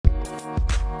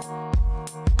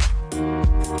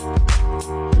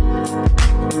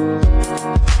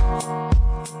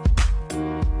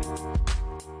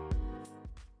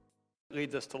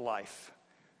us to life.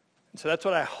 And so that's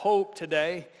what I hope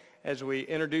today as we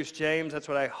introduce James. That's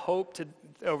what I hope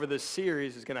over this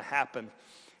series is going to happen.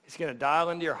 He's going to dial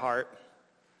into your heart.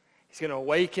 He's going to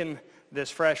awaken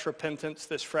this fresh repentance,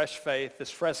 this fresh faith,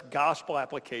 this fresh gospel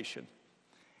application.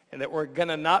 And that we're going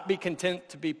to not be content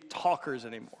to be talkers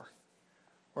anymore.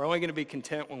 We're only going to be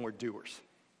content when we're doers.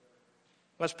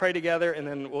 Let's pray together, and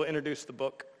then we'll introduce the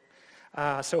book.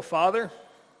 So, Father,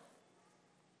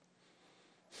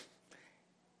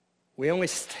 we only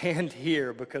stand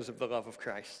here because of the love of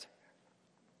Christ.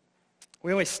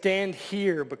 We only stand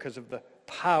here because of the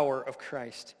power of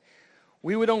Christ.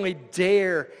 We would only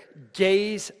dare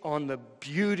gaze on the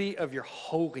beauty of your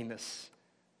holiness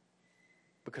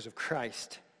because of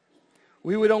Christ.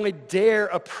 We would only dare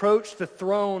approach the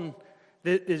throne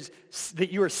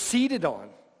that you are seated on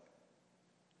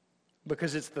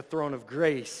because it's the throne of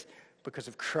grace because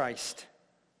of Christ.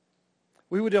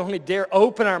 We would only dare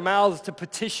open our mouths to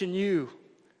petition you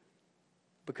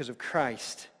because of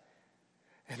Christ.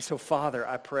 And so, Father,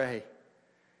 I pray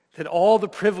that all the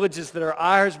privileges that are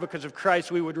ours because of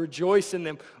Christ, we would rejoice in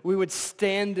them. We would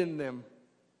stand in them.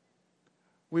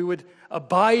 We would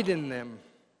abide in them.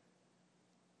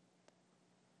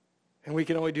 And we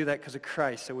can only do that because of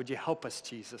Christ. So would you help us,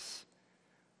 Jesus?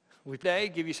 We today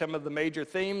give you some of the major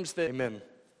themes that, amen.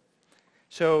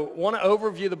 So want to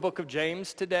overview the book of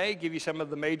James today, give you some of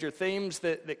the major themes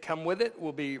that come with it.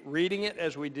 We'll be reading it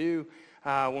as we do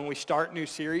when we start new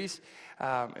series.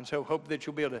 And so hope that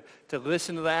you'll be able to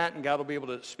listen to that, and God will be able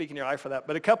to speak in your life for that.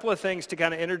 But a couple of things to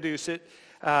kind of introduce it.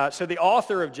 So the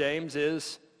author of James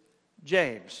is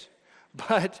James.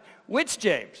 But which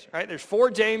James, right? There's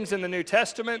 4 James in the New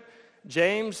Testament.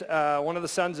 James, one of the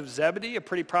sons of Zebedee, a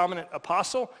pretty prominent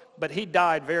apostle, but he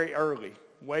died very early,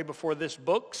 way before this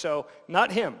book, so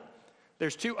not him.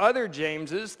 There's 2 other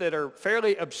Jameses that are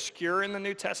fairly obscure in the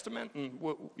New Testament, and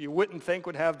you wouldn't think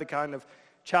would have the kind of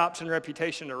chops and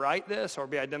reputation to write this or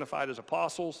be identified as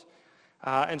apostles.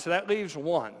 And so that leaves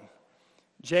 1.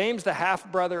 James, the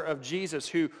half-brother of Jesus,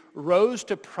 who rose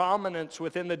to prominence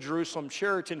within the Jerusalem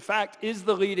church, in fact, is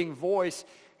the leading voice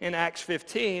in Acts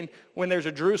 15 when there's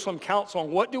a Jerusalem council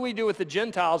on what do we do with the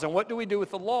Gentiles and what do we do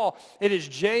with the law. It is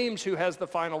James who has the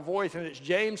final voice, and it's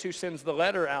James who sends the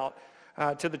letter out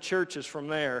to the churches from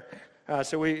there.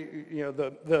 So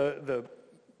the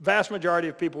vast majority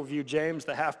of people view James,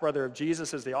 the half-brother of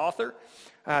Jesus, as the author.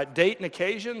 Date and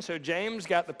occasion, so James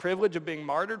got the privilege of being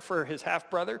martyred for his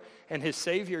half-brother and his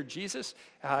Savior, Jesus,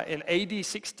 in AD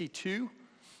 62.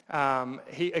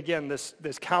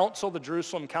 This council, the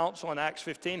Jerusalem Council in Acts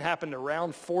 15, happened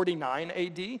around 49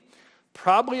 AD.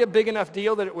 Probably a big enough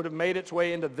deal that it would have made its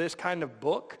way into this kind of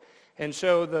book. And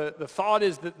so the thought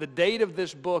is that the date of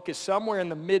this book is somewhere in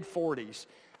the mid-40s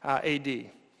AD.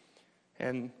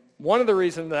 And one of the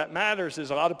reasons that matters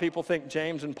is a lot of people think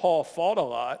James and Paul fought a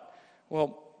lot.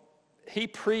 Well, he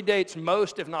predates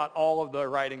most, if not all, of the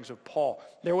writings of Paul.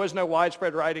 There was no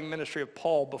widespread writing ministry of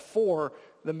Paul before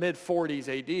the mid-40s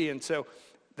AD. And so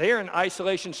they are in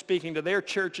isolation speaking to their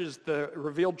churches the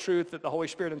revealed truth that the Holy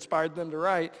Spirit inspired them to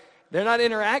write. They're not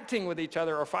interacting with each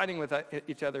other or fighting with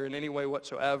each other in any way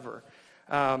whatsoever.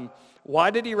 Why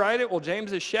did he write it? Well,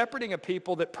 James is shepherding a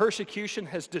people that persecution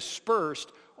has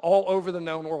dispersed all over the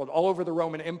known world, all over the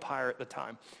Roman Empire at the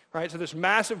time. Right? So this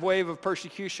massive wave of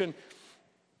persecution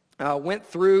went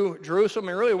through Jerusalem.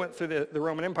 It really went through the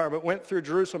Roman Empire, but went through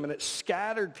Jerusalem, and it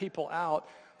scattered people out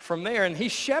from there. And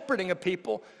he's shepherding a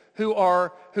people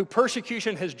who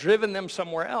persecution has driven them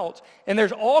somewhere else. And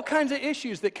there's all kinds of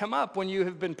issues that come up when you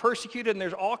have been persecuted, and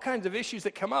there's all kinds of issues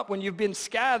that come up when you've been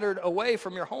scattered away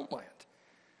from your homeland.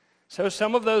 So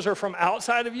some of those are from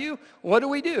outside of you. What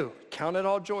do? Count it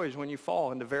all joys when you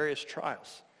fall into various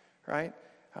trials, right?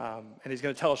 And he's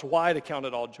going to tell us why to count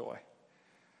it all joy.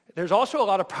 There's also a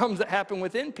lot of problems that happen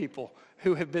within people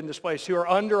who have been displaced, who are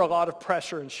under a lot of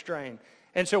pressure and strain.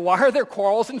 And so why are there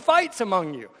quarrels and fights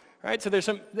among you? Right? So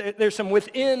there's some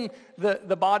within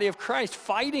the body of Christ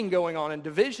fighting going on and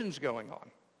divisions going on.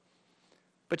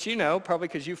 But you know, probably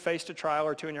because you faced a trial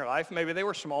or two in your life, maybe they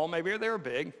were small, maybe they were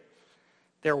big.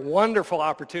 They're wonderful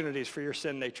opportunities for your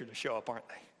sin nature to show up, aren't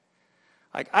they?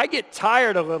 Like, I get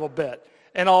tired a little bit,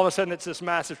 and all of a sudden it's this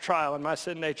massive trial, and my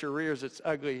sin nature rears its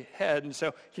ugly head. And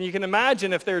so you can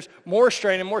imagine if there's more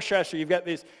strain and more stress, you've got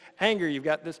this anger, you've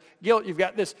got this guilt, you've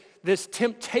got this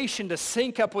temptation to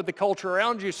sync up with the culture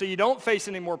around you so you don't face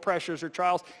any more pressures or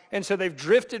trials. And so they've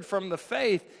drifted from the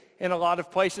faith in a lot of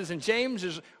places. And James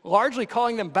is largely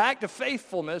calling them back to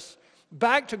faithfulness,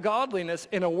 back to godliness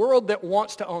in a world that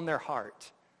wants to own their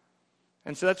heart.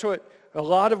 And so that's what a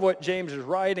lot of what James is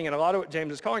writing and a lot of what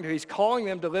James is calling to. He's calling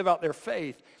them to live out their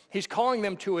faith. He's calling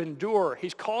them to endure.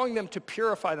 He's calling them to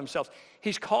purify themselves.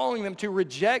 He's calling them to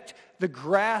reject the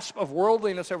grasp of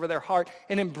worldliness over their heart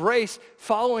and embrace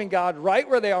following God right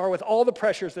where they are with all the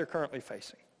pressures they're currently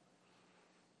facing.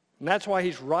 And that's why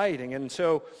he's writing. And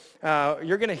so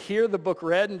you're going to hear the book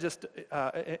read in just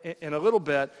in a little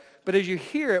bit. But as you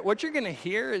hear it, what you're going to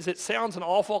hear is it sounds a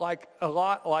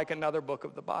lot like another book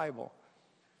of the Bible.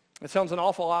 It sounds an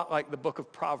awful lot like the book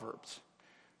of Proverbs.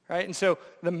 Right? And so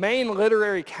the main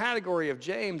literary category of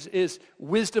James is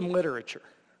wisdom literature.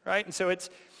 Right? And so it's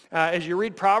as you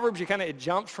read Proverbs, it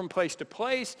jumps from place to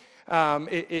place.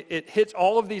 It hits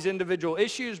all of these individual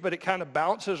issues, but it kind of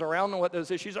bounces around on what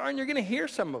those issues are, and you're going to hear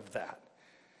some of that.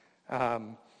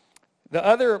 The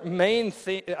other main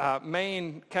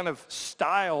kind of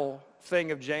style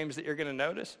thing of James that you're going to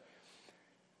notice,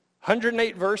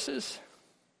 108 verses,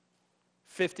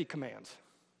 50 commands.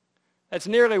 That's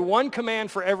nearly one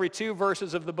command for every 2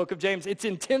 verses of the book of James. It's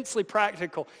intensely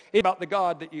practical. It's about the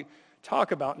God that you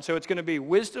talk about. And so it's going to be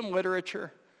wisdom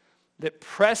literature that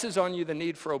presses on you the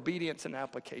need for obedience and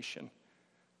application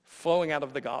flowing out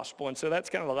of the gospel. And so that's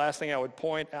kind of the last thing I would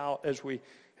point out as we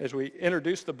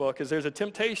introduce the book, is there's a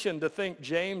temptation to think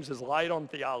James is light on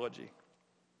theology.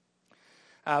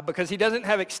 Because he doesn't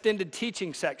have extended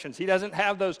teaching sections. He doesn't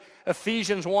have those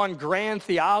Ephesians 1 grand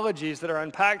theologies that are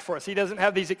unpacked for us. He doesn't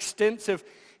have these extensive,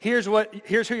 here's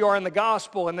who you are in the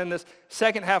gospel, and then this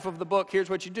second half of the book, here's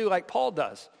what you do, like Paul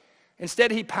does.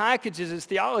 Instead, he packages his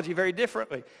theology very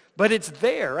differently. But it's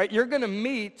there, right? You're going to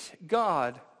meet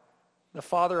God, the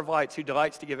Father of lights, who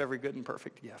delights to give every good and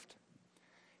perfect gift.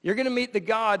 You're going to meet the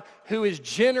God who is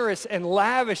generous and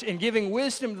lavish in giving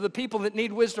wisdom to the people that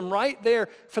need wisdom right there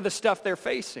for the stuff they're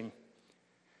facing.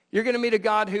 You're going to meet a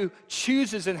God who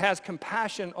chooses and has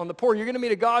compassion on the poor. You're going to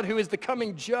meet a God who is the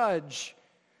coming judge.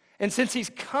 And since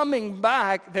he's coming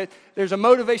back, that there's a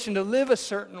motivation to live a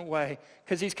certain way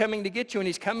because he's coming to get you and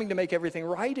he's coming to make everything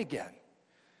right again.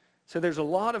 So there's a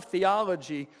lot of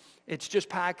theology. It's just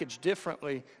packaged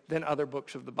differently than other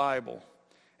books of the Bible.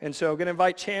 And so I'm going to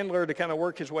invite Chandler to kind of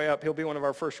work his way up. He'll be one of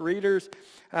our first readers.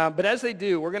 But as they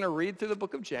do, we're going to read through the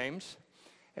book of James.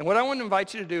 And what I want to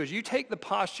invite you to do is you take the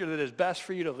posture that is best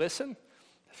for you to listen.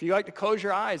 If you like to close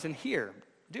your eyes and hear,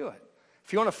 do it.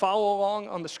 If you want to follow along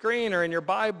on the screen or in your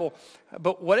Bible,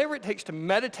 but whatever it takes to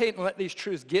meditate and let these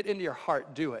truths get into your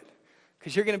heart, do it.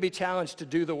 Because you're going to be challenged to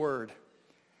do the word.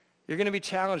 You're going to be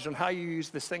challenged on how you use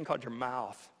this thing called your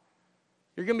mouth.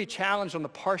 You're going to be challenged on the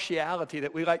partiality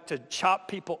that we like to chop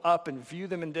people up and view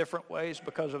them in different ways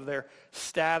because of their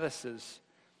statuses.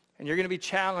 And you're going to be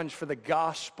challenged for the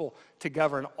gospel to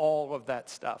govern all of that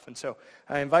stuff. And so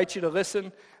I invite you to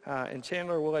listen. And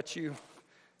Chandler, we'll let you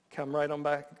come right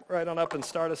on up and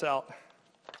start us out.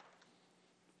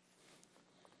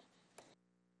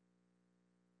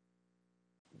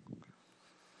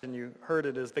 And you heard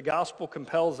it as the gospel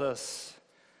compels us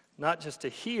not just to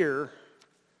hear,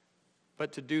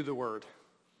 but to do the word.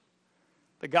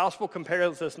 The gospel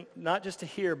compels us not just to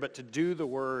hear, but to do the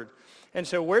word. And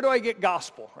so where do I get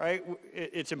gospel, right?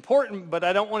 It's important, but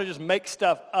I don't want to just make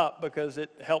stuff up because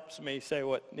it helps me say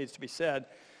what needs to be said.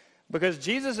 Because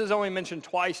Jesus is only mentioned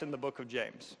twice in the book of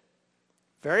James.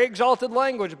 Very exalted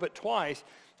language, but twice.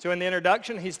 So in the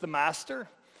introduction, he's the master.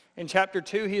 In chapter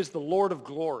 2, he is the Lord of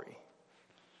glory.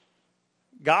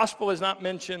 Gospel is not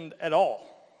mentioned at all.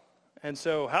 And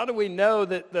so how do we know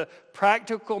that the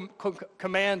practical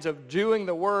commands of doing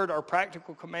the word are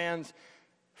practical commands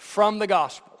from the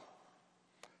gospel?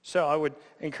 So I would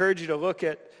encourage you to look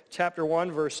at chapter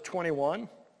 1, verse 21.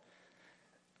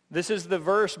 This is the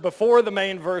verse before the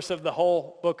main verse of the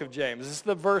whole book of James. This is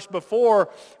the verse before,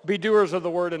 be doers of the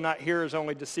word and not hearers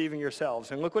only, deceiving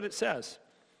yourselves. And look what it says.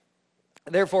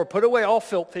 Therefore, put away all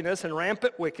filthiness and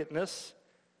rampant wickedness,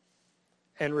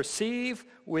 and receive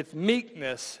with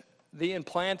meekness the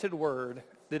implanted word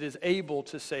that is able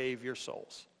to save your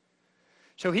souls.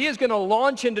 So he is going to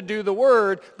launch into do the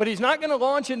word, but he's not going to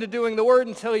launch into doing the word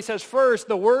until he says first,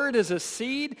 the word is a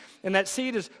seed, and that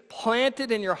seed is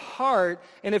planted in your heart,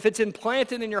 and if it's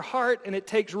implanted in your heart and it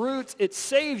takes roots, it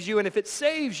saves you, and if it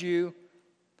saves you,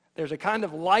 there's a kind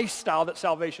of lifestyle that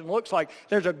salvation looks like.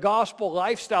 There's a gospel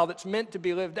lifestyle that's meant to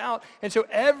be lived out. And so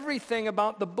everything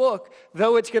about the book,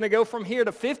 though it's going to go from here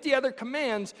to 50 other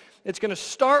commands, it's going to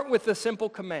start with the simple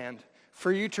command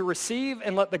for you to receive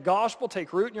and let the gospel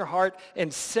take root in your heart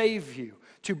and save you.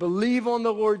 To believe on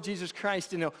the Lord Jesus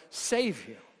Christ and he'll save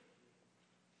you.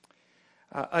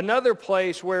 Another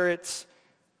place where it's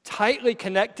tightly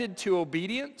connected to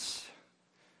obedience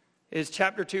is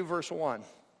chapter 2, verse 1.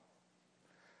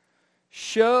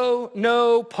 Show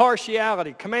no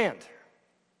partiality. Command.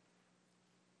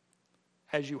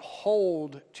 as you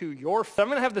hold to your faith. I'm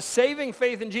going to have the saving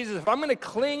faith in Jesus. If I'm going to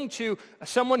cling to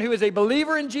someone who is a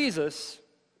believer in Jesus,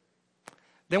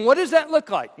 then what does that look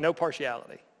like? No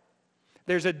partiality.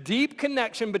 There's a deep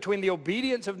connection between the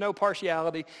obedience of no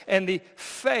partiality and the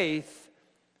faith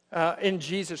in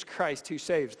Jesus Christ who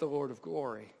saves, the Lord of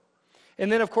glory.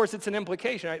 And then, of course, it's an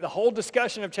implication, right? The whole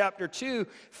discussion of chapter 2,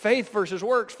 faith versus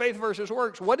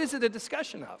works, what is it a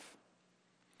discussion of?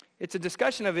 It's a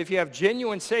discussion of if you have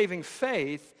genuine saving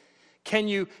faith, can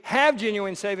you have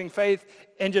genuine saving faith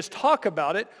and just talk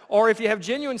about it? Or if you have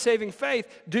genuine saving faith,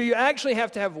 do you actually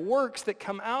have to have works that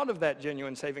come out of that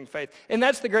genuine saving faith? And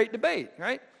that's the great debate,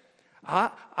 right?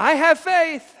 I have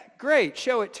faith. Great,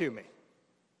 show it to me.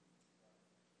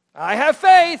 I have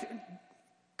faith.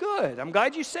 Good, I'm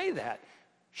glad you say that.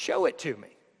 Show it to me.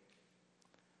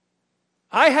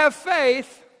 I have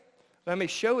faith. Let me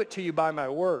show it to you by my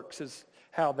works, is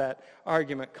how that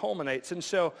argument culminates. And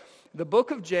so the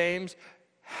book of James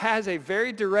has a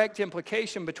very direct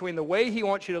implication between the way he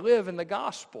wants you to live and the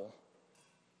gospel.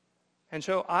 And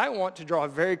so I want to draw a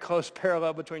very close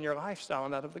parallel between your lifestyle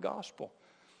and that of the gospel.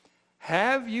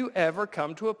 Have you ever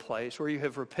come to a place where you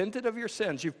have repented of your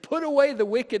sins? You've put away the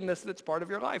wickedness that's part of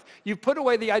your life. You've put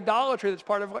away the idolatry that's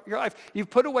part of your life.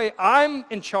 You've put away, I'm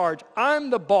in charge.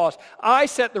 I'm the boss. I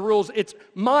set the rules. It's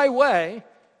my way.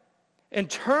 And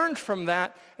turned from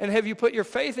that, and have you put your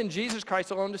faith in Jesus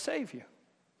Christ alone to save you?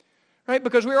 Right?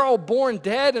 Because we are all born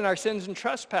dead in our sins and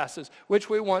trespasses, which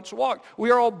we once walked.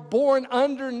 We are all born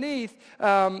underneath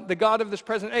the God of this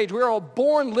present age. We are all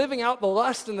born living out the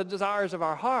lust and the desires of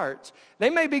our hearts. They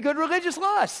may be good religious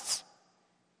lusts,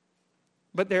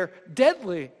 but they're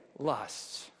deadly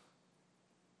lusts.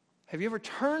 Have you ever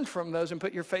turned from those and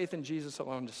put your faith in Jesus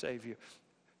alone to save you?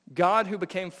 God who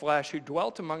became flesh, who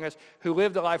dwelt among us, who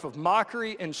lived a life of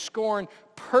mockery and scorn,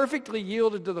 perfectly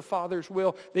yielded to the Father's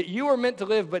will, that you were meant to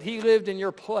live, but he lived in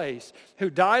your place, who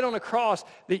died on a cross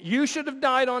that you should have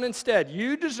died on instead.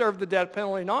 You deserved the death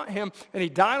penalty, not him, and he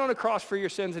died on a cross for your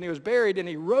sins, and he was buried, and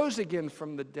he rose again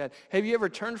from the dead. Have you ever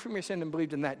turned from your sin and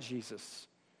believed in that Jesus?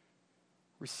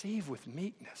 Receive with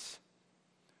meekness.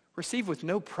 Receive with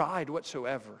no pride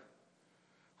whatsoever.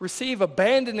 Receive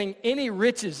abandoning any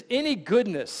riches, any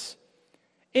goodness,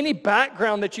 any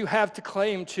background that you have to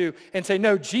claim to, and say,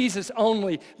 no, Jesus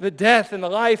only, the death and the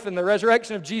life and the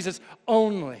resurrection of Jesus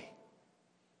only.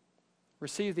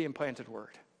 Receive the implanted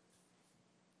word.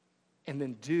 And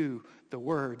then do the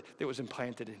word that was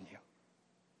implanted in you.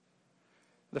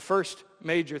 The first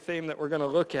major theme that we're going to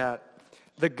look at,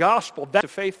 the gospel, that to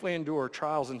faithfully endure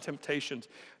trials and temptations.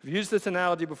 I've used this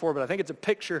analogy before, but I think it's a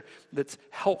picture that's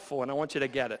helpful, and I want you to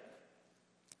get it.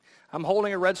 I'm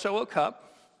holding a red Solo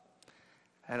cup,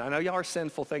 and I know y'all are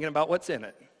sinful thinking about what's in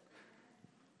it.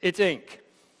 It's ink.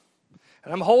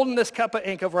 And I'm holding this cup of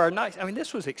ink over our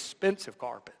this was expensive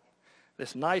carpet.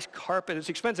 This nice carpet. It's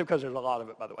expensive because there's a lot of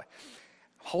it, by the way.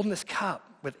 I'm holding this cup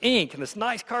with ink and this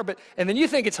nice carpet, and then you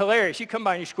think it's hilarious. You come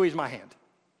by and you squeeze my hand.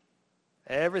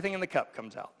 Everything in the cup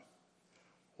comes out.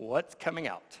 What's coming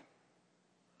out?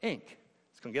 Ink.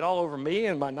 It's going to get all over me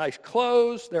and my nice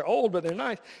clothes. They're old, but they're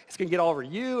nice. It's going to get all over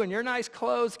you and your nice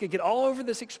clothes. It's going to get all over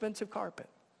this expensive carpet.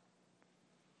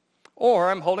 Or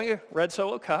I'm holding a red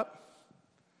Solo cup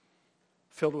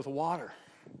filled with water.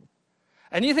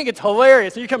 And you think it's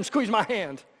hilarious, and you come squeeze my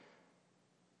hand.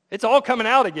 It's all coming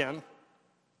out again.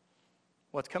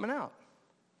 What's coming out?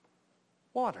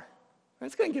 Water.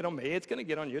 It's going to get on me. It's going to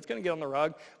get on you. It's going to get on the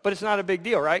rug. But it's not a big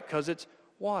deal, right? Because it's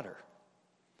water.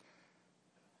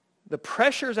 The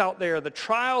pressures out there, the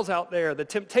trials out there, the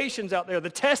temptations out there, the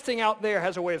testing out there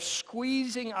has a way of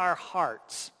squeezing our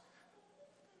hearts.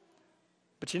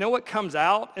 But you know what comes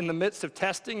out in the midst of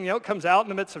testing? You know what comes out in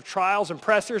the midst of trials and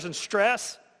pressures and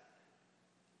stress?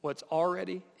 What's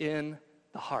already in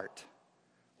the heart.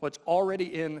 What's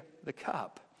already in the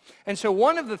cup. And so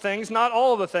one of the things, not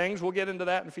all of the things, we'll get into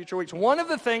that in future weeks, one of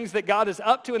the things that God is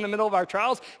up to in the middle of our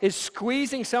trials is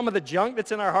squeezing some of the junk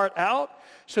that's in our heart out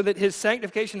so that his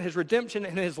sanctification, his redemption,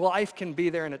 and his life can be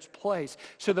there in its place.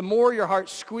 So the more your heart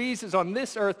squeezes on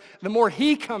this earth, the more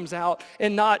he comes out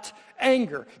and not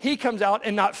anger. He comes out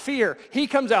and not fear. He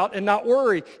comes out and not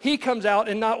worry. He comes out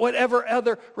and not whatever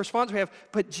other response we have.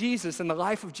 But Jesus and the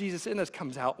life of Jesus in us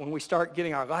comes out when we start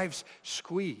getting our lives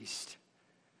squeezed.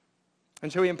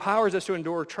 And so he empowers us to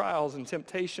endure trials and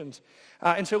temptations.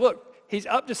 And so look, he's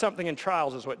up to something in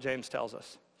trials is what James tells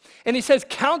us. And he says,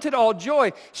 count it all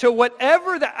joy. So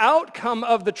whatever the outcome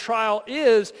of the trial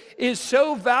is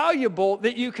so valuable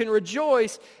that you can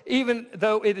rejoice even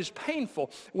though it is painful.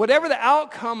 Whatever the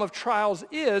outcome of trials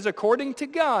is, according to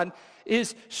God,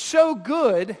 is so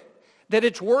good that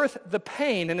it's worth the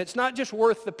pain. And it's not just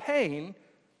worth the pain,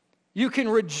 You can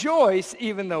rejoice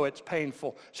even though it's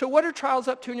painful. So what are trials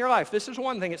up to in your life? This is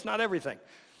one thing. It's not everything.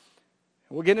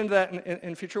 We'll get into that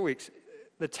in future weeks.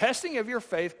 The testing of your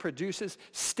faith produces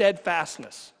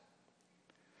steadfastness.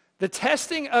 The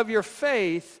testing of your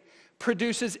faith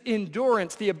produces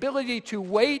endurance, the ability to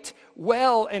wait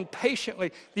well and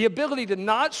patiently, the ability to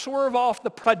not swerve off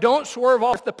I don't swerve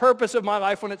off the purpose of my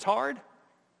life when it's hard.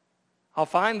 I'll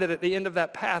find that at the end of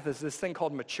that path is this thing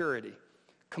called maturity,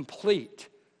 complete.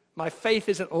 My faith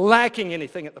isn't lacking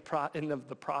anything at the end of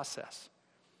the process.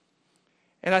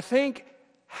 And I think,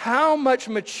 how much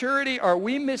maturity are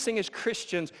we missing as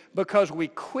Christians because we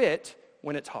quit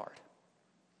when it's hard?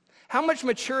 How much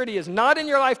maturity is not in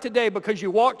your life today because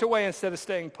you walked away instead of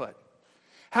staying put?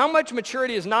 How much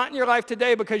maturity is not in your life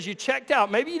today because you checked out?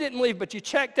 Maybe you didn't leave, but you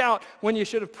checked out when you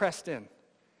should have pressed in.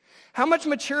 How much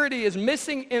maturity is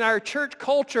missing in our church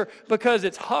culture because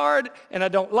it's hard and I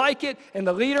don't like it and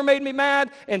the leader made me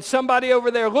mad and somebody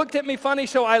over there looked at me funny,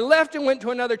 so I left and went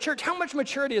to another church? How much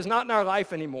maturity is not in our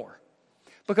life anymore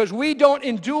because we don't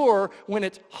endure when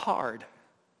it's hard?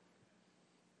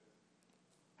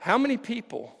 How many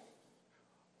people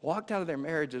walked out of their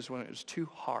marriages when it was too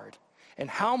hard? And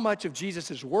how much of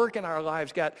Jesus' work in our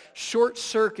lives got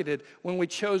short-circuited when we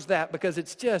chose that because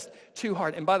it's just too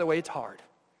hard? And by the way, it's hard.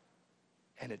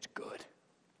 And it's good.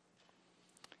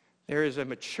 There is a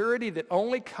maturity that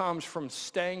only comes from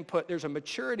staying put. There's a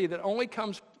maturity that only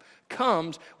comes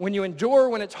when you endure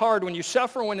when it's hard, when you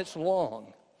suffer when it's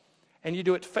long. And you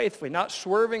do it faithfully, not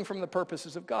swerving from the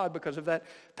purposes of God because of that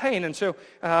pain. And so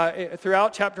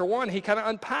throughout chapter 1, he kind of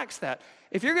unpacks that.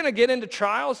 If you're going to get into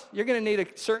trials, you're going to need a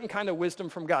certain kind of wisdom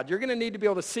from God. You're going to need to be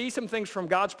able to see some things from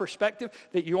God's perspective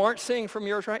that you aren't seeing from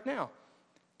yours right now.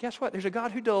 Guess what? There's a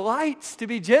God who delights to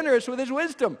be generous with his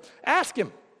wisdom. Ask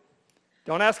him.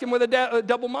 Don't ask him with a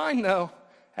double mind, though.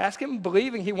 Ask him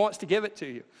believing he wants to give it to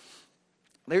you.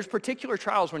 There's particular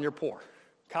trials when you're poor.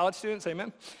 College students,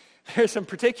 amen? There's some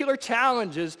particular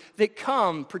challenges that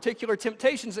come, particular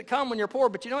temptations that come when you're poor.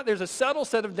 But you know what? There's a subtle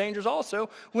set of dangers also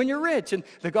when you're rich. And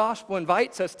the gospel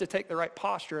invites us to take the right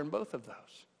posture in both of those.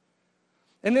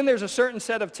 And then there's a certain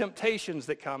set of temptations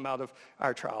that come out of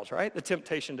our trials, right? The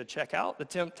temptation to check out, the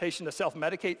temptation to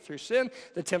self-medicate through sin,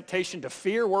 the temptation to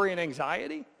fear, worry, and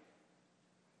anxiety.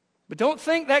 But don't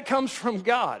think that comes from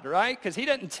God, right? Because he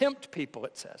doesn't tempt people,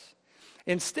 it says.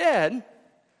 Instead,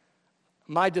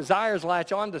 my desires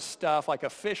latch onto stuff like a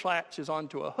fish latches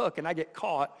onto a hook, and I get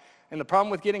caught. And the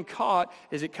problem with getting caught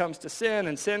is it comes to sin,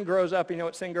 and sin grows up. You know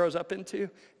what sin grows up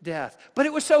into? Death. But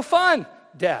it was so fun.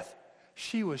 Death.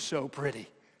 She was so pretty.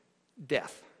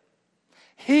 Death.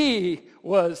 He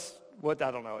was, I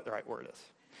don't know what the right word is.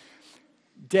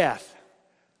 Death.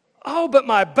 Oh, but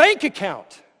my bank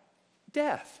account.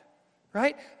 Death.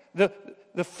 Right? The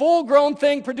full-grown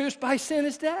thing produced by sin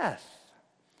is death.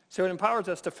 So it empowers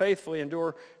us to faithfully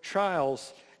endure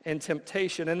trials and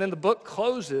temptation. And then the book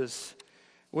closes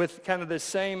with kind of this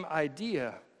same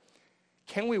idea.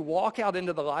 Can we walk out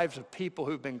into the lives of people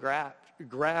who've been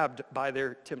grabbed by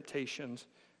their temptations,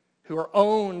 who are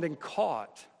owned and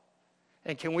caught?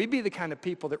 And can we be the kind of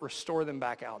people that restore them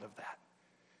back out of that?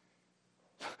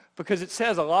 Because it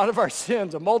says a lot of our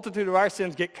sins, a multitude of our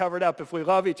sins get covered up if we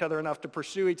love each other enough to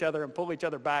pursue each other and pull each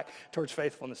other back towards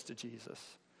faithfulness to Jesus.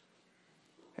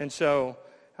 And so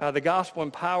the gospel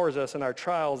empowers us in our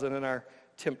trials and in our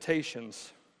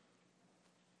temptations.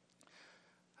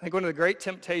 I think one of the great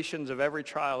temptations of every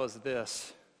trial is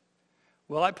this.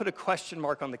 Will I put a question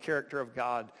mark on the character of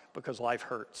God because life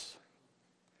hurts?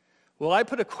 Will I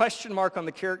put a question mark on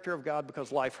the character of God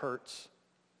because life hurts?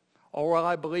 Or will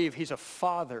I believe he's a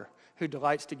father who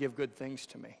delights to give good things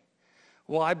to me?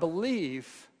 Will I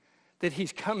believe that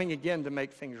he's coming again to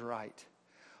make things right?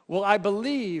 Will I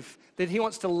believe that he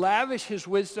wants to lavish his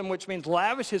wisdom, which means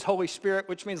lavish his Holy Spirit,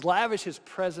 which means lavish his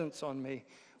presence on me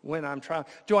when I'm trying?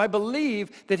 Do I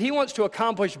believe that he wants to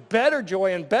accomplish better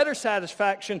joy and better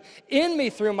satisfaction in me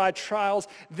through my trials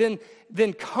than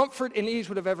comfort and ease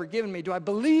would have ever given me? Do I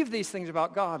believe these things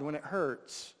about God when it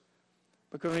hurts?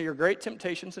 Because one of your great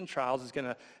temptations and trials is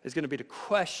going to be to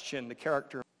question the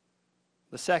character.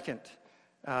 The second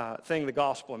thing the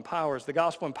gospel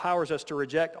empowers us to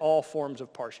reject all forms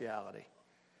of partiality.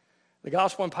 The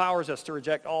gospel empowers us to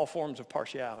reject all forms of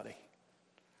partiality.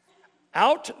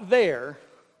 Out there,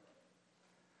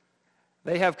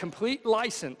 they have complete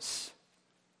license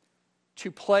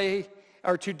to play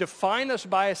or to define us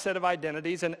by a set of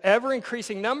identities, an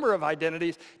ever-increasing number of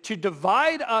identities, to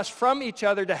divide us from each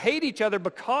other, to hate each other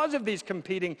because of these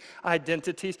competing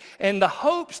identities, and the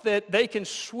hopes that they can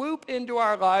swoop into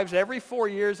our lives every 4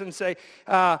 years and say,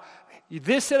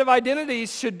 this set of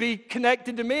identities should be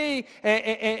connected to me,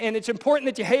 and it's important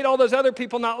that you hate all those other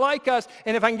people not like us,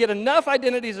 and if I can get enough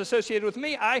identities associated with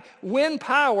me, I win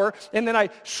power, and then I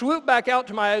swoop back out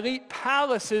to my elite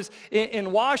palaces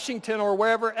in Washington or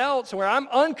wherever else where I'm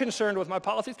unconcerned with my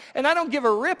policies, and I don't give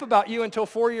a rip about you until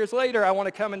 4 years later. I want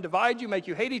to come and divide you, make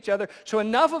you hate each other, so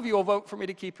enough of you will vote for me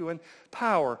to keep you in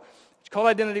power. It's called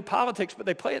identity politics, but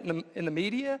they play it in the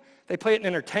media. They play it in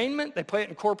entertainment. They play it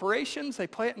in corporations. They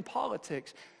play it in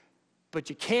politics. But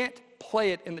you can't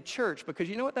play it in the church because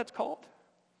you know what that's called?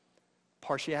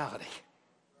 Partiality.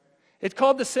 It's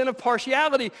called the sin of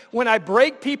partiality when I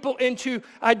break people into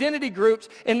identity groups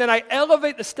and then I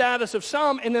elevate the status of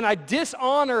some and then I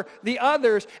dishonor the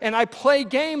others and I play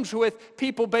games with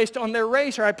people based on their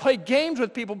race, or I play games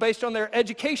with people based on their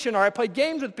education, or I play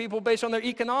games with people based on their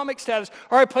economic status,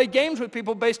 or I play games with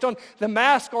people based on the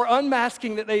mask or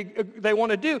unmasking that they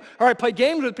want to do, or I play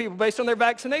games with people based on their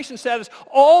vaccination status,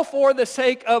 all for the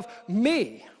sake of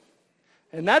me.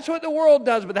 And that's what the world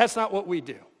does, but that's not what we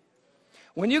do.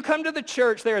 When you come to the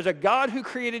church, there is a God who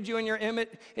created you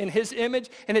in his image,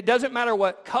 and it doesn't matter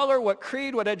what color, what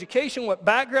creed, what education, what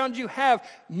background you have,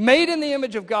 made in the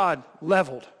image of God,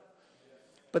 leveled.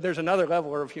 But there's another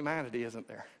leveler of humanity, isn't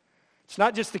there? It's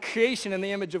not just the creation in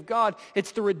the image of God,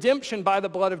 it's the redemption by the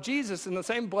blood of Jesus, and the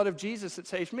same blood of Jesus that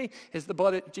saves me is the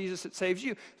blood of Jesus that saves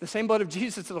you. The same blood of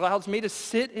Jesus that allows me to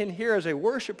sit in here as a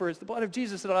worshiper is the blood of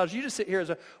Jesus that allows you to sit here as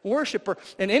a worshiper.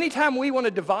 And anytime we want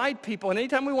to divide people, and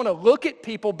anytime we want to look at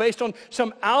people based on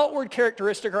some outward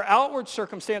characteristic or outward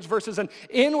circumstance versus an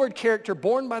inward character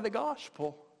born by the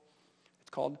gospel, it's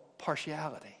called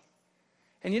partiality.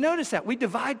 And you notice that we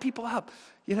divide people up.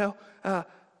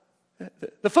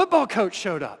 The football coach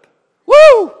showed up.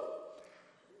 Woo!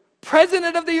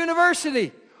 President of the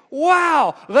university.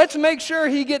 Wow! Let's make sure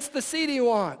he gets the seat he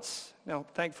wants. No,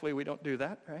 thankfully we don't do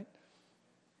that, right?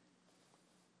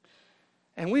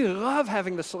 And we love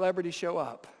having the celebrity show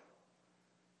up.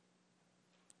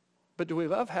 But do we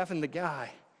love having the guy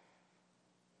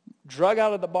drug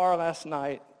out of the bar last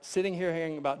night, sitting here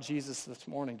hearing about Jesus this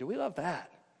morning? Do we love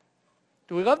that?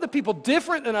 Do we love the people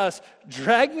different than us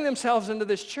dragging themselves into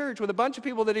this church with a bunch of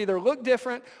people that either look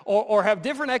different or have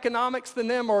different economics than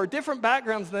them or different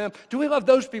backgrounds than them? Do we love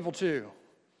those people too?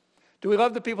 Do we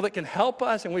love the people that can help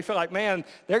us and we feel like, man,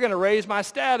 they're going to raise my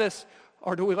status?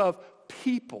 Or do we love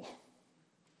people?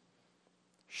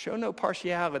 Show no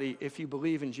partiality if you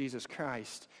believe in Jesus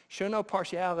Christ. Show no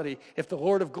partiality if the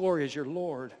Lord of glory is your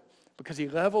Lord, because he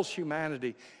levels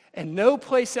humanity. And no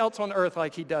place else on earth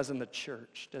like he does in the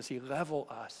church does he level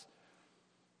us.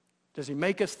 Does he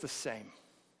make us the same?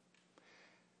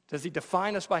 Does he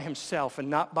define us by himself and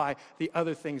not by the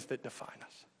other things that define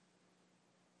us?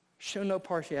 Show no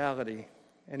partiality.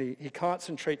 And he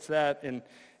concentrates that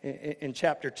in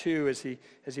chapter 2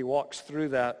 as he walks through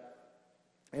that.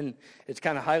 And it's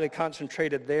kind of highly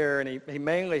concentrated there, and he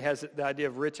mainly has the idea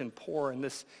of rich and poor in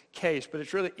this case, but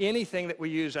it's really anything that we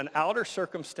use an outer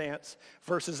circumstance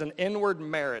versus an inward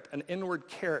merit, an inward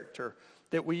character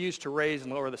that we use to raise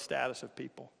and lower the status of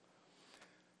people.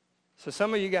 So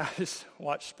some of you guys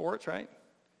watch sports, right?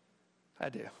 I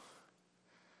do.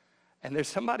 And there's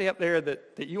somebody up there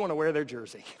that you want to wear their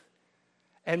jersey.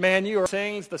 And man, you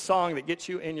sings the song that gets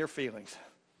you in your feelings.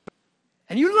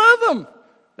 And you love them.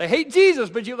 They hate Jesus,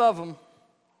 but you love them,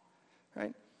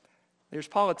 right? There's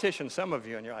politicians, some of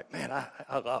you, and you're like, man,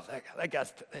 I love that guy. That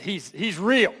guy's, he's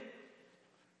real.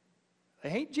 They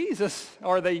hate Jesus,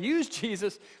 or they use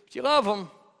Jesus, but you love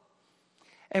them.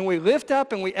 And we lift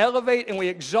up and we elevate and we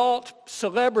exalt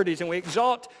celebrities and we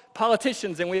exalt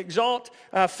politicians and we exalt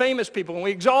famous people and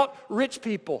we exalt rich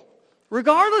people,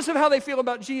 regardless of how they feel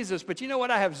about Jesus. But you know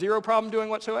what I have zero problem doing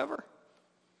whatsoever?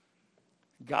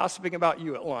 Gossiping about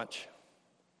you at lunch.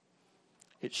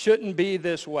 It shouldn't be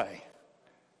this way.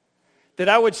 That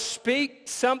I would speak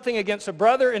something against a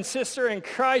brother and sister in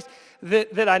Christ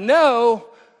that I know,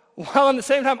 while at the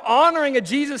same time honoring a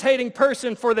Jesus-hating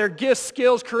person for their gifts,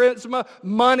 skills, charisma,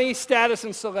 money, status,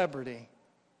 and celebrity.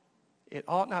 It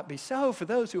ought not be so for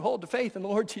those who hold to faith in the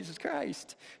Lord Jesus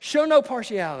Christ. Show no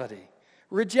partiality.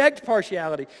 Reject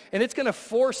partiality. And it's going to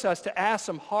force us to ask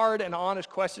some hard and honest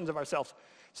questions of ourselves.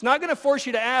 It's not going to force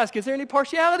you to ask, is there any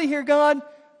partiality here, God?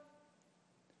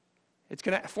 It's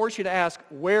going to force you to ask,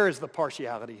 where is the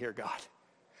partiality here, God?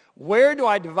 Where do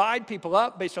I divide people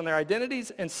up based on their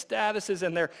identities and statuses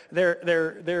and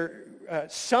their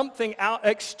something out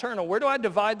external? Where do I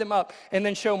divide them up and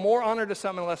then show more honor to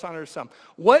some and less honor to some?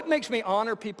 What makes me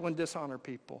honor people and dishonor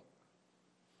people?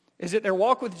 Is it their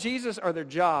walk with Jesus or their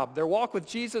job? Their walk with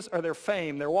Jesus or their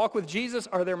fame? Their walk with Jesus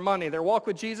or their money? Their walk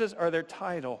with Jesus or their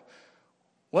title?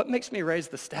 What makes me raise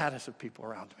the status of people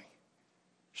around me?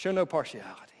 Show no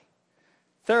partiality.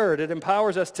 Third, it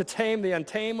empowers us to tame the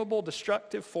untamable,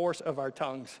 destructive force of our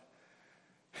tongues.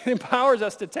 It empowers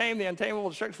us to tame the untamable,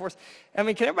 destructive force. I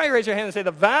mean, can everybody raise their hand and say,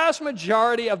 the vast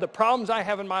majority of the problems I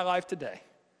have in my life today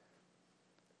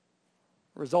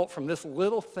result from this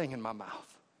little thing in my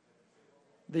mouth?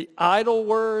 The idle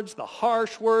words, the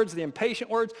harsh words, the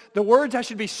impatient words, the words I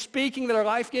should be speaking that are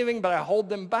life-giving, but I hold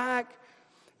them back.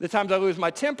 The times I lose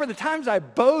my temper, the times I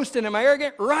boast and am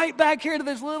arrogant, right back here to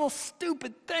this little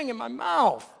stupid thing in my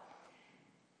mouth.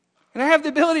 And I have the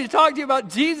ability to talk to you about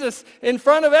Jesus in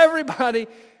front of everybody,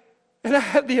 and I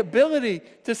have the ability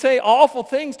to say awful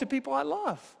things to people I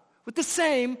love with the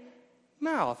same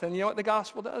mouth. And you know what the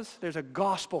gospel does? There's a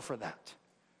gospel for that.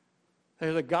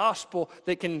 There's a gospel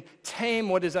that can tame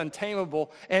what is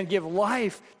untamable and give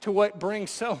life to what brings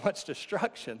so much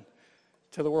destruction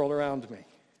to the world around me.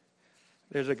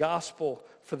 There's a gospel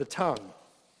for the tongue.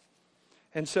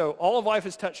 And so all of life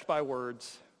is touched by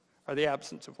words, or the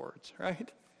absence of words, right?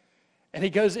 And he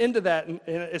goes into that,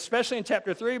 especially in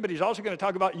chapter 3, but he's also going to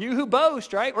talk about you who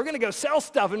boast, right? We're going to go sell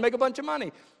stuff and make a bunch of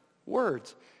money.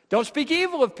 Words. Don't speak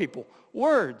evil of people.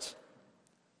 Words.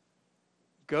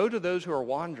 Go to those who are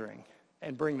wandering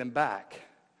and bring them back.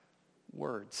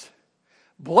 Words.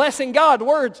 Blessing God,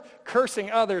 words.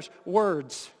 Cursing others,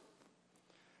 words.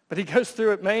 But he goes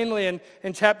through it mainly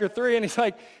in chapter 3,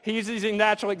 and he uses these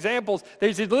natural examples.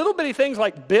 There's these little bitty things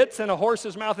like bits in a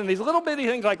horse's mouth, and these little bitty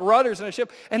things like rudders in a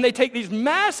ship, and they take these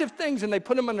massive things and they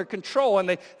put them under control,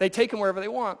 and they take them wherever they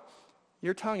want.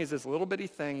 Your tongue is this little bitty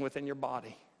thing within your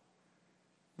body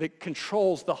that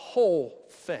controls the whole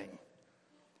thing.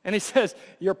 And he says,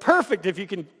 you're perfect if you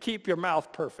can keep your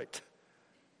mouth perfect.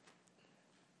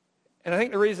 And I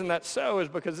think the reason that's so is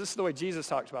because this is the way Jesus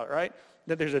talks about it, right?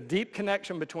 That there's a deep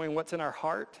connection between what's in our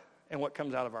heart and what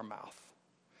comes out of our mouth.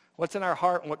 What's in our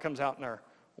heart and what comes out in our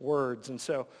words. And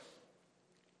so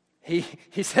he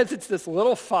says it's this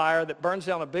little fire that burns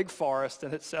down a big forest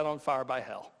and it's set on fire by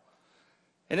hell.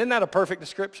 And isn't that a perfect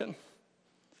description?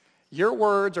 Your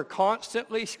words are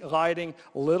constantly lighting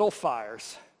little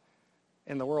fires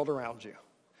in the world around you.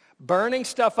 Burning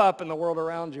stuff up in the world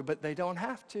around you, but they don't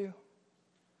have to.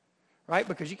 Right?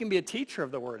 Because you can be a teacher of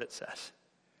the word, it says.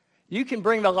 You can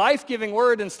bring the life-giving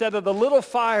word instead of the little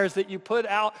fires that you put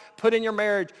out, put in your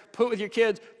marriage, put with your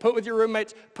kids, put with your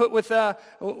roommates, put with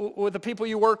the people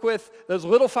you work with, those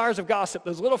little fires of gossip,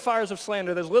 those little fires of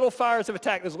slander, those little fires of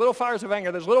attack, those little fires of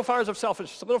anger, those little fires of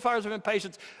selfishness, little fires of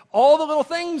impatience, all the little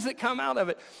things that come out of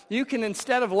it. You can,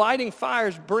 instead of lighting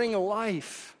fires, bring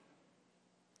life.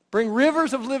 Bring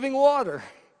rivers of living water.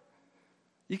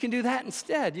 You can do that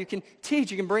instead. You can teach.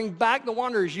 You can bring back the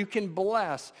wanderers. You can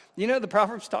bless. You know, the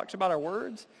Proverbs talks about our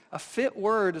words. A fit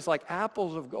word is like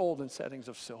apples of gold in settings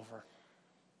of silver.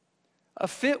 A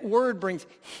fit word brings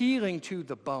healing to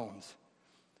the bones.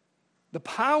 The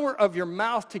power of your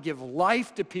mouth to give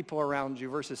life to people around you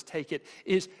versus take it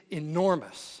is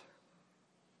enormous.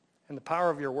 And the power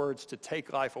of your words to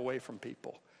take life away from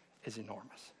people is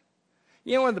enormous.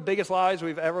 You know, one of the biggest lies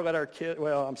we've ever let our kids,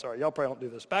 well, I'm sorry, y'all probably don't do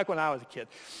this. Back when I was a kid,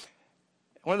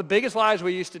 one of the biggest lies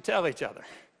we used to tell each other,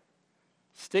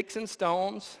 sticks and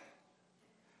stones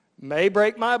may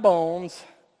break my bones,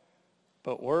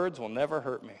 but words will never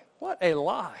hurt me. What a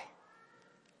lie.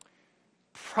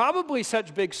 Probably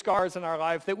such big scars in our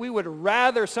life that we would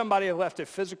rather somebody have left a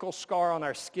physical scar on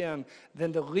our skin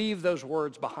than to leave those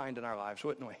words behind in our lives,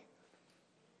 wouldn't we?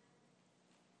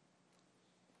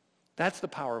 That's the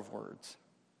power of words.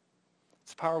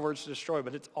 It's the power of words to destroy,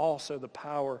 but it's also the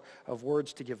power of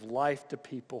words to give life to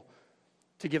people,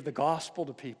 to give the gospel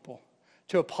to people,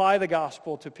 to apply the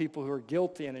gospel to people who are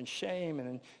guilty and in shame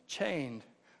and chained.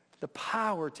 The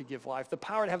power to give life, the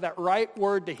power to have that right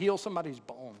word to heal somebody's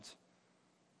bones.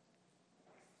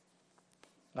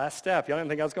 Last step. Y'all didn't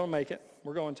think I was going to make it.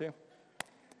 We're going to.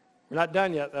 We're not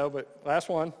done yet, though, but last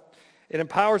one. It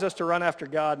empowers us to run after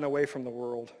God and away from the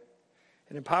world.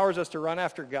 It empowers us to run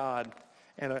after God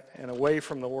and away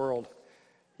from the world.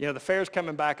 You know, the fair's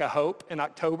coming back, I hope, in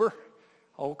October.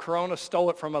 Old Corona stole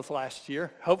it from us last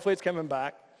year. Hopefully it's coming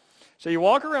back. So you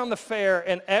walk around the fair,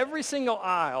 and every single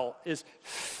aisle is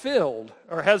filled,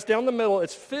 or has down the middle,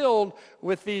 it's filled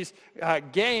with these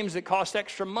games that cost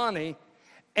extra money,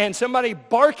 and somebody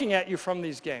barking at you from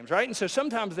these games, right? And so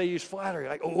sometimes they use flattery,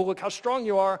 like, oh, look how strong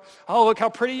you are. Oh, look how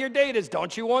pretty your date is.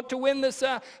 Don't you want to win this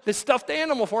stuffed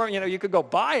animal for him? You know, you could go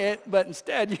buy it, but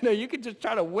instead, you know, you could just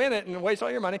try to win it and waste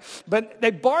all your money. But they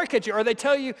bark at you, or they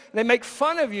tell you, they make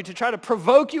fun of you to try to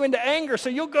provoke you into anger, so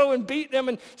you'll go and beat them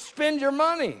and spend your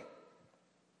money.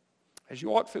 As you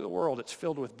walk through the world, it's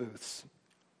filled with booths.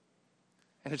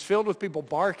 And it's filled with people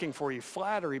barking for you,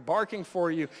 flattery, barking for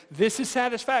you, this is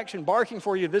satisfaction, barking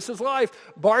for you, this is life,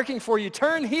 barking for you,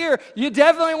 turn here, you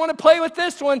definitely want to play with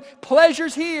this one,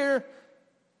 pleasure's here.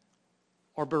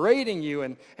 Or berating you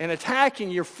and attacking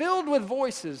you. You're filled with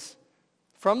voices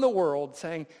from the world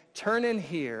saying, turn in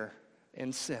here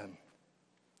and sin.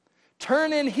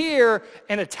 Turn in here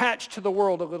and attach to the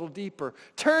world a little deeper.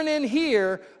 Turn in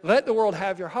here, let the world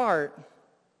have your heart.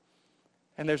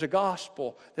 And there's a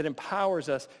gospel that empowers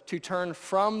us to turn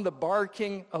from the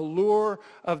barking allure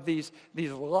of these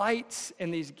lights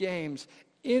and these games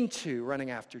into running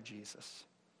after Jesus.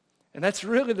 And that's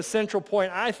really the central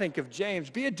point, I think, of James.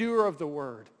 Be a doer of the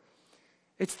word.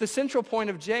 It's the central point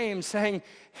of James saying,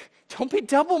 don't be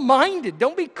double-minded.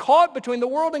 Don't be caught between the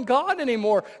world and God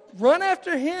anymore. Run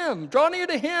after him. Draw near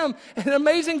to him. And an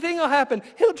amazing thing will happen.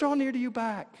 He'll draw near to you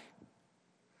back.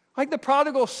 Like the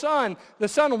prodigal son, the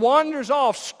son wanders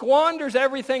off, squanders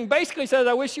everything, basically says,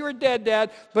 I wish you were dead,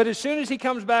 Dad. But as soon as he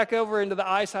comes back over into the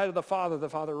eyesight of the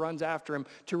father runs after him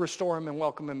to restore him and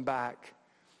welcome him back.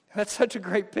 That's such a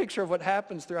great picture of what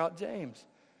happens throughout James.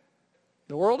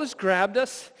 The world has grabbed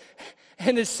us,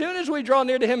 and as soon as we draw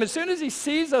near to him, as soon as he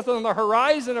sees us on the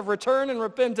horizon of return and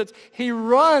repentance, he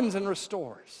runs and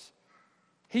restores.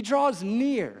 He draws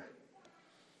near.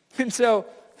 And so,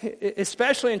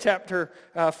 especially in chapter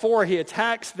 4, he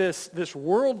attacks this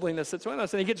worldliness that's in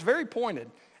us, and he gets very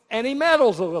pointed, and he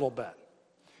meddles a little bit.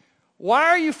 Why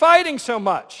are you fighting so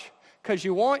much? Because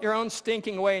you want your own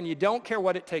stinking way, and you don't care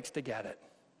what it takes to get it.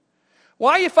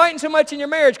 Why are you fighting so much in your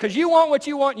marriage? Because you want what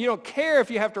you want, and you don't care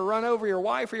if you have to run over your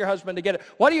wife or your husband to get it.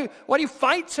 Why do you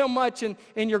fight so much in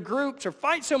your groups or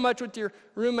fight so much with your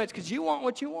roommates? Because you want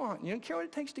what you want. You don't care what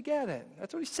it takes to get it.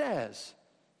 That's what he says.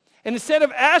 And instead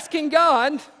of asking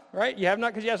God, right, you have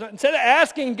not because you have not. Instead of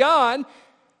asking God,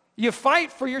 you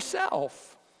fight for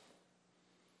yourself.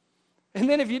 And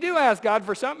then if you do ask God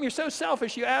for something, you're so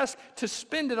selfish, you ask to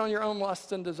spend it on your own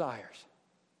lusts and desires.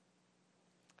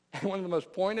 And one of the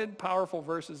most pointed, powerful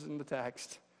verses in the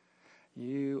text,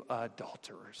 you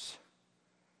adulterers.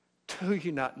 Do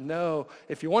you not know?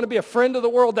 If you want to be a friend of the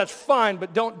world, that's fine,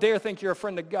 but don't dare think you're a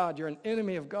friend of God. You're an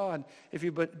enemy of God if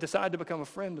you decide to become a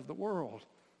friend of the world.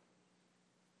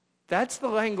 That's the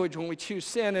language when we choose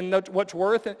sin. And what's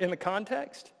worth in the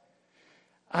context?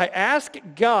 I ask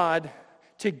God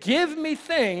to give me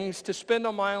things to spend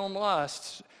on my own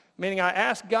lusts, meaning I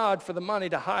ask God for the money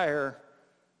to hire,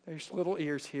 there's little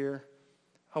ears here,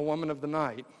 a woman of the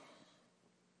night.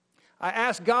 I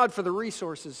ask God for the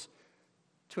resources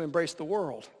to embrace the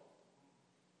world.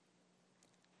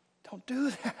 Don't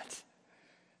do that.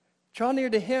 Draw near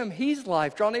to him. He's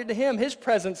life. Draw near to him. His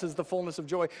presence is the fullness of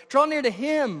joy. Draw near to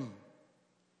him.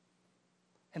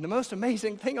 And the most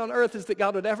amazing thing on earth is that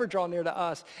God would ever draw near to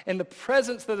us. And the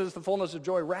presence that is the fullness of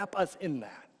joy, wrap us in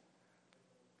that.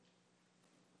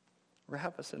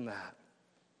 Wrap us in that.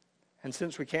 And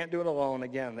since we can't do it alone,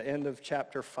 again, the end of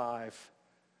chapter 5,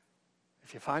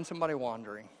 if you find somebody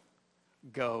wandering,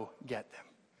 go get them.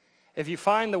 If you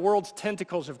find the world's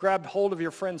tentacles have grabbed hold of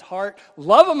your friend's heart,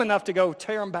 love them enough to go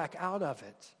tear them back out of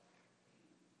it.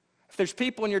 If there's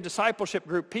people in your discipleship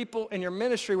group, people in your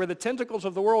ministry where the tentacles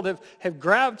of the world have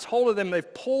grabbed hold of them,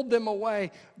 they've pulled them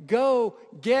away, go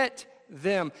get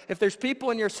them. If there's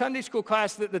people in your Sunday school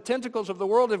class that the tentacles of the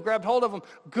world have grabbed hold of them,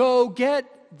 go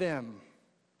get them.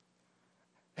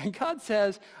 And God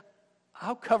says,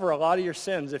 I'll cover a lot of your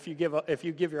sins if you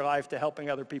give your life to helping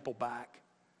other people back.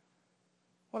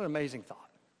 What an amazing thought.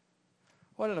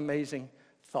 What an amazing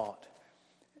thought.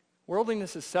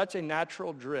 Worldliness is such a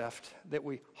natural drift that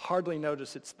we hardly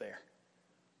notice it's there.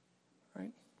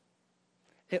 Right?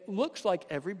 It looks like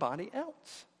everybody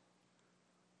else.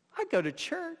 I go to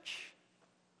church.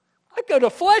 I go to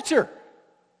Fletcher.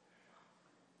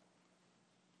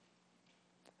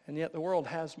 And yet the world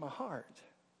has my heart.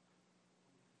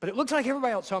 But it looks like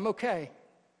everybody else, so I'm okay.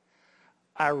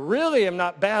 I really am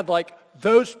not bad like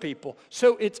those people,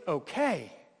 so it's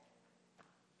okay.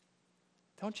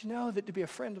 Don't you know that to be a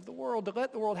friend of the world, to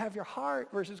let the world have your heart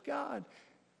versus God,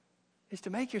 is to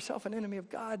make yourself an enemy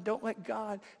of God. Don't let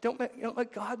God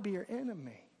be your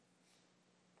enemy.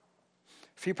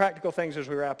 A few practical things as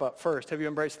we wrap up. First, have you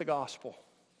embraced the gospel?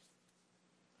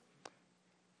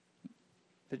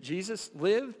 That Jesus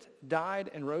lived, died,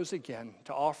 and rose again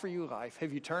to offer you life.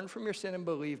 Have you turned from your sin and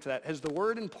believed that? Has the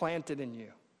word implanted in you?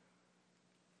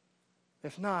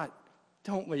 If not,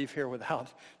 don't leave here without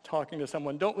talking to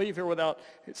someone. Don't leave here without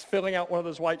filling out one of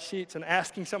those white sheets and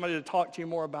asking somebody to talk to you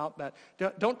more about that.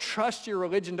 Don't trust your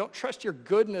religion. Don't trust your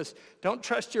goodness. Don't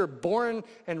trust your born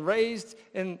and raised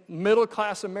in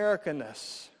middle-class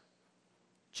Americanness.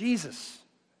 Jesus.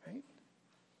 Right?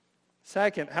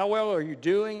 Second, how well are you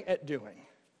doing at doing?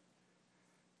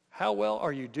 How well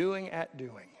are you doing at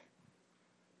doing?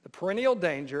 The perennial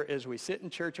danger is we sit in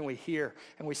church and we hear,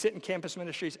 and we sit in campus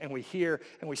ministries and we hear,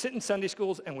 and we sit in Sunday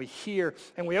schools and we hear,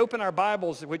 and we open our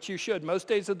Bibles, which you should, most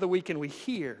days of the week, and we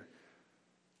hear.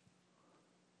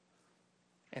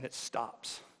 And it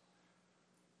stops.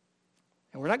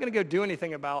 And we're not going to go do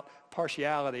anything about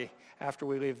partiality after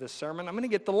we leave this sermon. I'm going to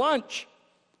get the lunch.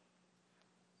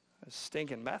 Those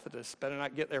stinking Methodists better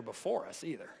not get there before us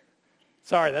either.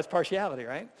 Sorry, that's partiality,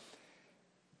 right?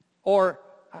 Or,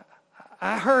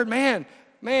 I heard, man,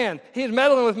 he's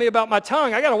meddling with me about my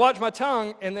tongue. I got to watch my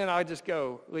tongue. And then I just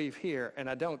leave here, and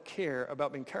I don't care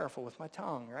about being careful with my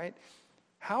tongue, right?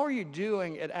 How are you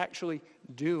doing at actually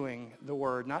doing the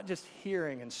word, not just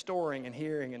hearing and storing and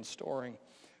hearing and storing?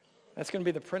 That's going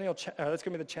to be that's going to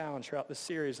be the challenge throughout this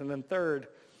series. And then third,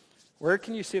 where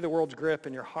can you see the world's grip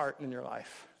in your heart and in your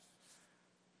life?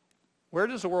 Where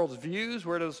does the world's views,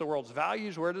 where does the world's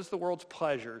values, where does the world's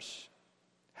pleasures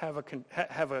have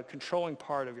a controlling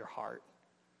part of your heart?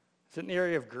 Is it in the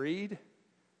area of greed?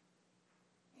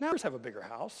 Neighbors have a bigger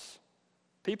house.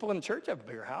 People in the church have a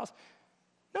bigger house.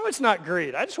 No, it's not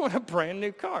greed. I just want a brand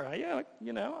new car. I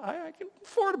can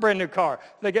afford a brand new car.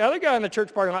 The other guy in the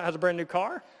church parking lot has a brand new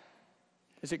car.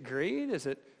 Is it greed? Is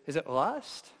it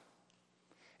lust?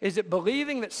 Is it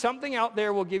believing that something out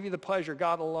there will give you the pleasure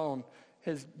God alone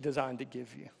is designed to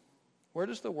give you? Where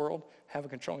does the world have a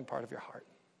controlling part of your heart?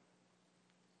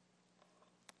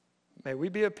 May we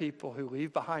be a people who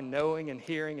leave behind knowing and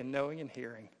hearing and knowing and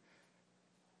hearing,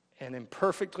 and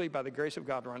imperfectly, by the grace of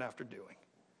God, run after doing.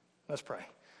 Let's pray.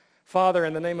 Father,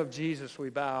 in the name of Jesus,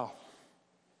 we bow.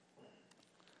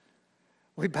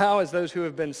 We bow as those who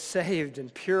have been saved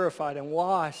and purified and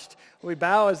washed. We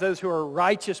bow as those who are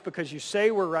righteous because you say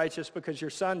we're righteous because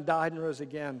your Son died and rose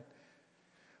again.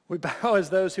 We bow as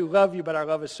those who love you, but our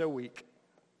love is so weak.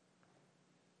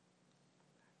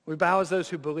 We bow as those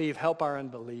who believe. Help our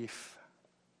unbelief.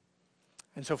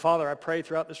 And so, Father, I pray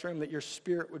throughout this room that your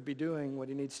Spirit would be doing what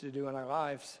he needs to do in our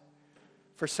lives.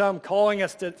 For some, calling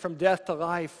us from death to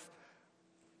life,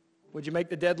 would you make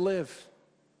the dead live?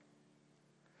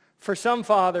 For some,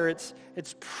 Father, it's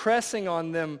pressing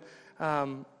on them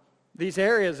these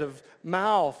areas of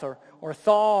mouth or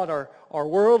thought or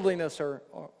worldliness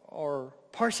or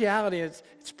partiality. It's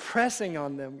pressing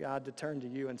on them, God, to turn to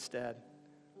you instead.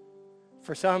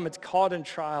 For some, it's caught in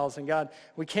trials, and God,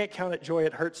 we can't count it joy.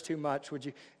 It hurts too much. Would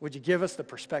you give us the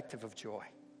perspective of joy?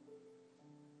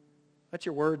 Let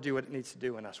your word do what it needs to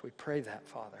do in us. We pray that,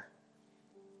 Father.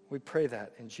 We pray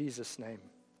that in Jesus' name.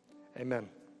 Amen.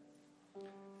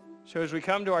 So as we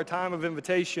come to our time of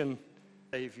invitation,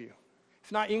 save you.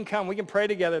 If not, you can come. We can pray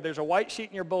together. There's a white sheet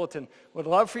in your bulletin. We'd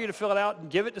love for you to fill it out and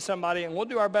give it to somebody, and we'll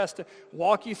do our best to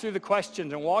walk you through the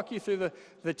questions and walk you through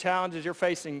the challenges you're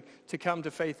facing to come to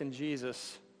faith in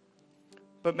Jesus.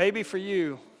 But maybe for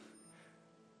you,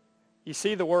 you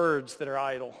see the words that are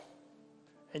idle,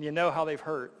 and you know how they've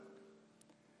hurt.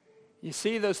 You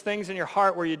see those things in your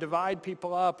heart where you divide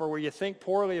people up, or where you think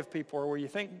poorly of people, or where you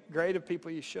think great of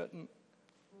people you shouldn't.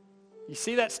 You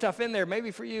see that stuff in there.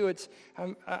 Maybe for you,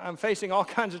 I'm facing all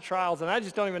kinds of trials, and I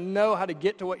just don't even know how to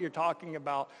get to what you're talking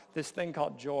about, this thing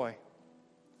called joy.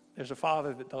 There's a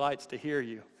Father that delights to hear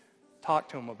you. Talk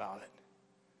to him about it.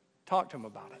 Talk to him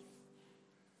about it.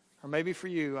 Or maybe for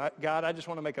you, God, I just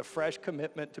want to make a fresh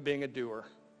commitment to being a doer.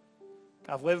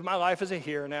 I've lived my life as a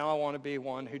hearer. Now I want to be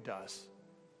one who does.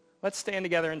 Let's stand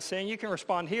together and sing. You can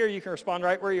respond here. You can respond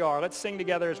right where you are. Let's sing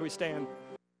together as we stand.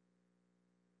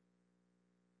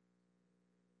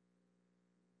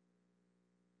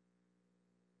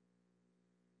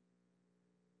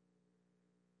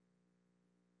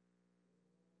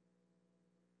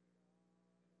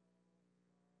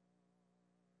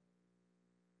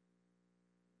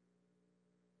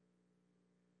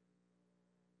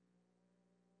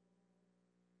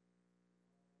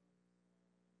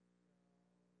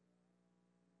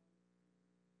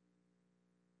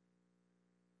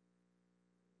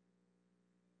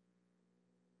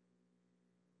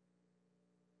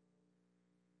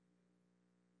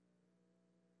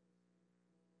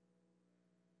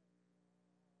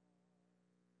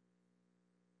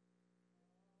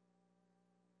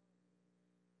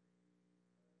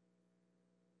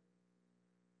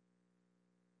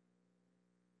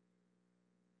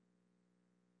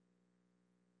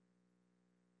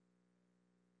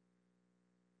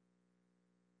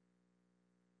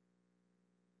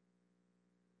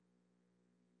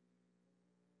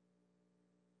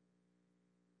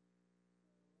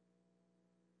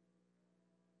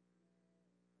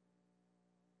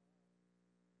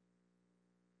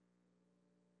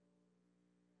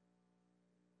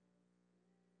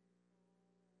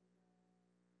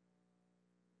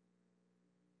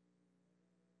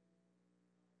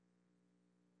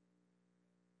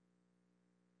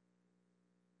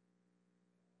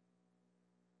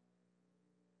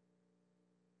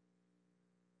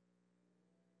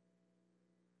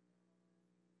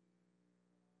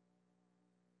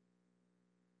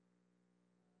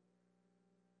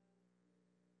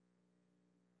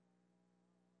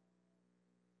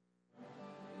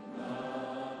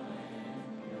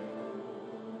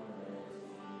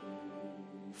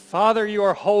 Father, you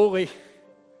are holy.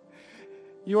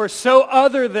 You are so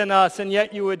other than us, and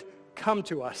yet you would come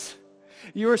to us.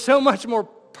 You are so much more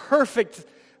perfect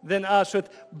than us, with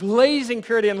blazing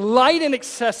purity and light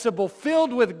inaccessible,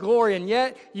 filled with glory, and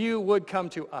yet you would come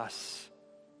to us.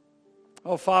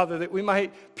 Oh, Father, that we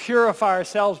might purify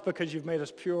ourselves because you've made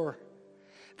us pure.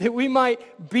 That we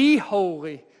might be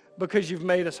holy because you've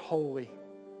made us holy.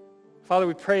 Father,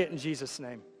 we pray it in Jesus'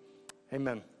 name.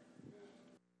 Amen.